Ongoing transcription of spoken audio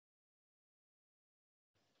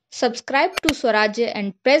Subscribe to Swarajya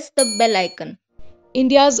and press the bell icon.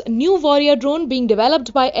 India's new warrior drone being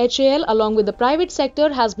developed by HAL along with the private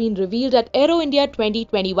sector has been revealed at Aero India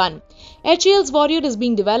 2021. HAL's warrior is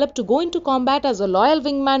being developed to go into combat as a loyal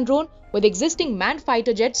wingman drone with existing manned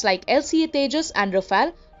fighter jets like LCA Tejas and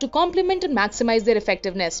Rafale to complement and maximize their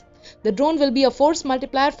effectiveness. The drone will be a force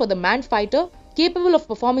multiplier for the manned fighter, capable of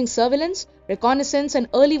performing surveillance, reconnaissance and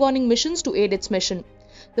early warning missions to aid its mission.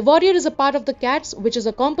 The Warrior is a part of the CATS, which is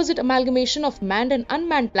a composite amalgamation of manned and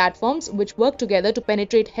unmanned platforms which work together to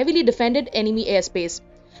penetrate heavily defended enemy airspace.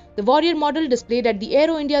 The Warrior model displayed at the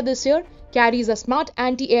Aero India this year carries a smart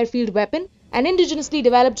anti-airfield weapon, an indigenously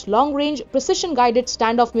developed long-range, precision-guided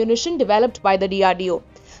standoff munition developed by the DRDO.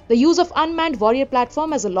 The use of unmanned Warrior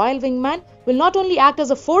platform as a loyal wingman will not only act as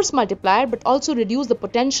a force multiplier but also reduce the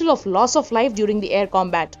potential of loss of life during the air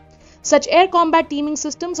combat. Such air combat teaming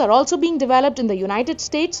systems are also being developed in the United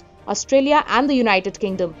States, Australia and the United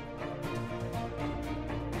Kingdom.